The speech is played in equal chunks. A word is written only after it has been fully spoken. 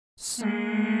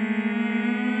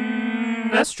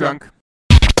SNESdrunk.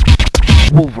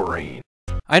 Wolverine.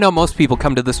 I know most people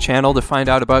come to this channel to find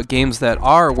out about games that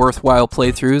are worthwhile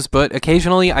playthroughs, but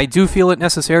occasionally I do feel it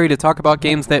necessary to talk about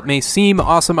games that may seem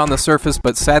awesome on the surface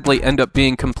but sadly end up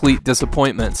being complete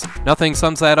disappointments. Nothing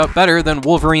sums that up better than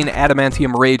Wolverine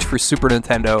Adamantium Rage for Super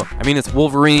Nintendo. I mean, it's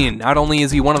Wolverine. Not only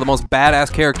is he one of the most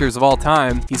badass characters of all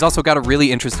time, he's also got a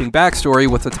really interesting backstory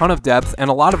with a ton of depth and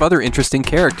a lot of other interesting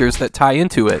characters that tie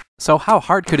into it. So how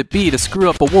hard could it be to screw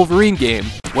up a Wolverine game?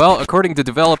 Well, according to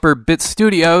developer Bit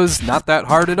Studios, not that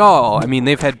hard at all. I mean,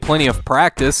 they've had plenty of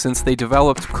practice since they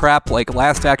developed crap like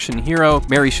Last Action Hero,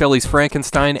 Mary Shelley's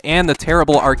Frankenstein, and the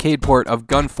terrible arcade port of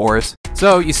Gun Force.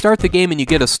 So you start the game and you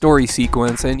get a story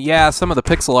sequence, and yeah, some of the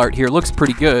pixel art here looks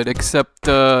pretty good, except,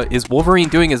 is Wolverine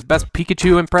doing his best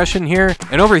Pikachu impression here?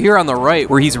 And over here on the right,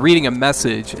 where he's reading a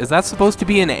message, is that supposed to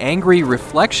be an angry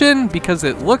reflection? Because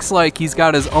it looks like he's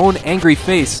got his own angry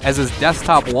face as his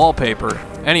desktop wallpaper.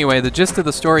 Anyway, the gist of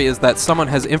the story is that someone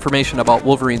has information about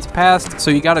Wolverine's past,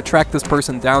 so you gotta track this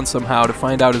person down somehow to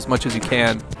find out as much as you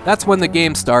can. That's when the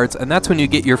game starts, and that's when you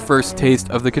get your first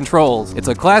taste of the controls. It's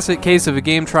a classic case of a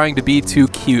game trying to be too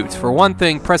cute. For one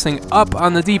thing, pressing up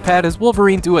on the D-pad has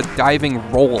Wolverine do a diving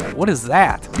roll. What is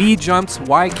that? B jumps,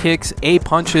 Y kicks, A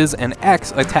punches, and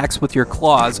X attacks with your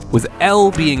claws, with L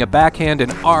being a backhand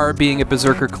and R being a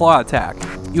berserker claw attack.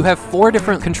 You have 4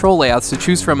 different control layouts to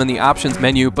choose from in the options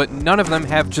menu, but none of them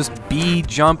have just B,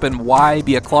 jump, and Y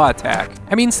be a claw attack.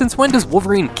 I mean, since when does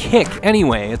Wolverine kick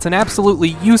anyway? It's an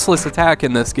absolutely useless attack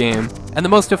in this game. And the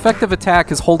most effective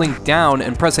attack is holding down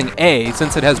and pressing A,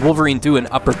 since it has Wolverine do an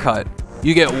uppercut.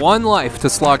 You get 1 life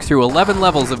to slog through 11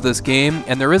 levels of this game,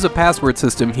 and there is a password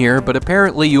system here, but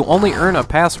apparently you only earn a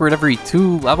password every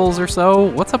 2 levels or so?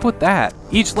 What's up with that?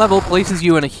 Each level places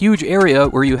you in a huge area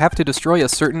where you have to destroy a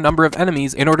certain number of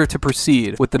enemies in order to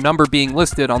proceed, with the number being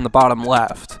listed on the bottom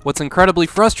left. What's incredibly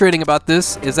frustrating about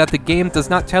this is that the game does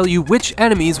not tell you which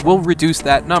enemies will reduce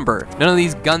that number. None of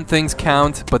these gun things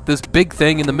count, but this big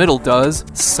thing in the middle does.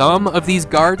 Some of these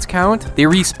guards count. They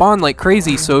respawn like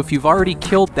crazy, so if you've already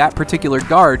killed that particular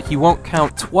guard, he won't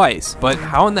count twice. But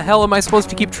how in the hell am I supposed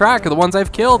to keep track of the ones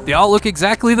I've killed? They all look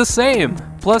exactly the same.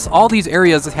 Plus, all these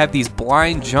areas have these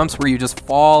blind jumps where you just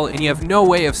fall and you have no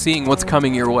way of seeing what's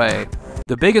coming your way.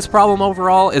 The biggest problem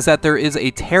overall is that there is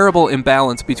a terrible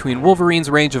imbalance between Wolverine's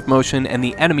range of motion and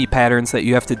the enemy patterns that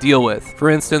you have to deal with. For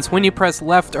instance, when you press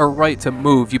left or right to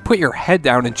move, you put your head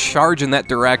down and charge in that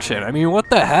direction. I mean, what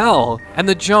the hell? And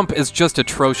the jump is just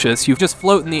atrocious. You just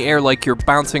float in the air like you're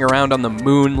bouncing around on the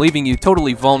moon, leaving you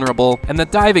totally vulnerable, and the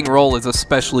diving roll is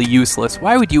especially useless.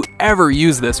 Why would you ever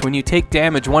use this when you take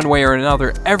damage one way or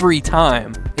another every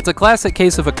time? It's a classic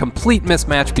case of a complete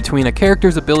mismatch between a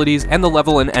character's abilities and the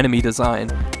level and enemy design.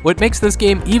 What makes this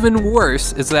game even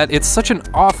worse is that it's such an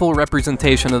awful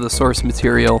representation of the source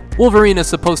material. Wolverine is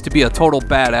supposed to be a total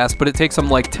badass, but it takes him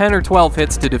like 10 or 12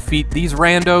 hits to defeat these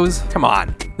randos? Come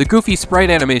on. The goofy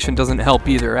sprite animation doesn't help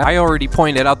either. I already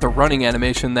pointed out the running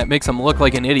animation that makes him look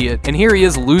like an idiot, and here he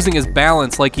is losing his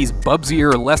balance like he's Bubsy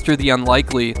or Lester the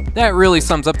Unlikely. That really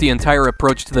sums up the entire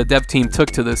approach the dev team took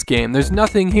to this game. There's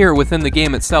nothing here within the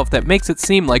game itself that makes it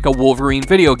seem like a Wolverine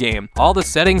video game. All the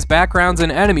settings, backgrounds,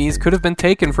 and enemies could have been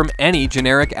taken from any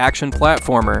generic action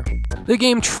platformer. The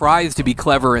game tries to be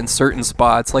clever in certain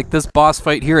spots, like this boss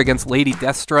fight here against Lady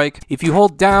Deathstrike. If you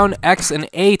hold down X and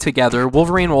A together,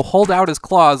 Wolverine will hold out his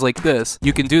claws like this.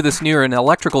 You can do this near an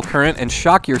electrical current and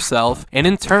shock yourself, and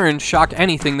in turn shock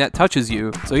anything that touches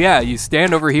you. So yeah, you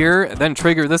stand over here and then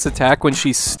trigger this attack when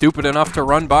she's stupid enough to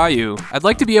run by you. I'd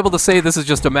like to be able to say this is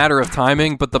just a matter of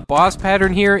timing, but the boss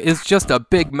pattern here is just a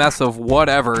big mess of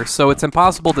whatever, so it's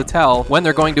impossible to tell when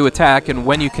they're going to attack and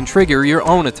when you can trigger your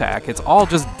own attack. It's all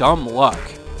just dumb luck.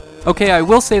 Okay, I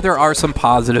will say there are some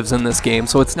positives in this game,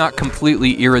 so it's not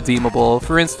completely irredeemable.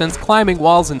 For instance, climbing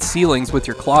walls and ceilings with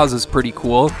your claws is pretty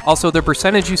cool. Also, the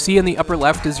percentage you see in the upper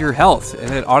left is your health,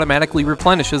 and it automatically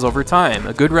replenishes over time,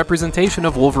 a good representation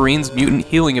of Wolverine's mutant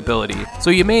healing ability.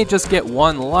 So you may just get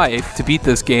 1 life to beat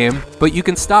this game, but you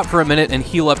can stop for a minute and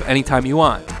heal up anytime you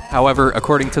want. However,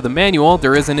 according to the manual,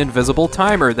 there is an invisible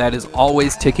timer that is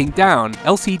always ticking down.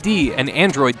 LCD, an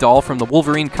android doll from the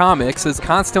Wolverine comics, is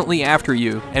constantly after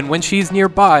you, and when she's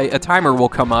nearby, a timer will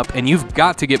come up and you've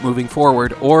got to get moving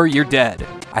forward or you're dead.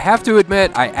 I have to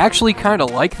admit, I actually kinda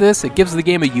like this. It gives the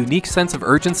game a unique sense of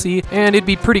urgency, and it'd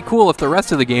be pretty cool if the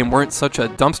rest of the game weren't such a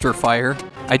dumpster fire.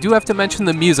 I do have to mention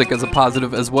the music as a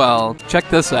positive as well. Check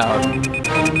this out.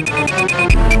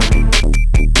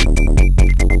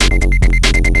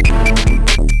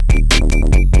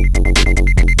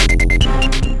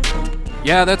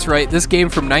 Yeah, that's right, this game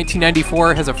from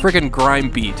 1994 has a friggin'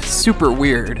 grime beat. Super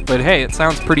weird, but hey, it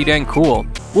sounds pretty dang cool.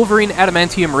 Wolverine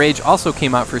Adamantium Rage also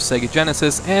came out for Sega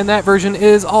Genesis, and that version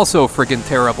is also friggin'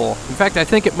 terrible. In fact, I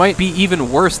think it might be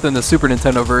even worse than the Super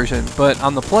Nintendo version, but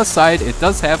on the plus side, it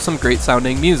does have some great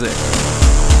sounding music.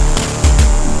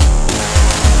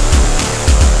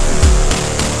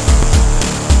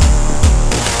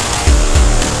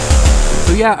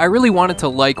 So yeah, I really wanted to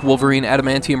like Wolverine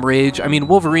Adamantium Rage. I mean,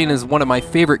 Wolverine is one of my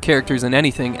favorite characters in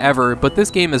anything ever, but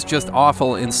this game is just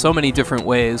awful in so many different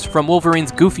ways. From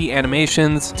Wolverine's goofy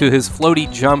animations, to his floaty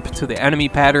jump, to the enemy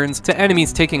patterns, to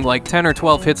enemies taking like 10 or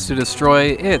 12 hits to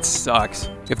destroy, it sucks.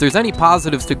 If there's any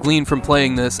positives to glean from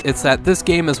playing this, it's that this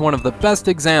game is one of the best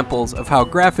examples of how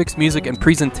graphics, music, and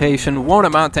presentation won't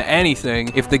amount to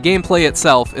anything if the gameplay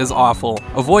itself is awful.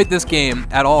 Avoid this game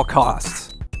at all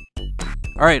costs.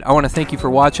 Alright, I want to thank you for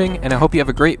watching, and I hope you have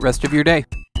a great rest of your day.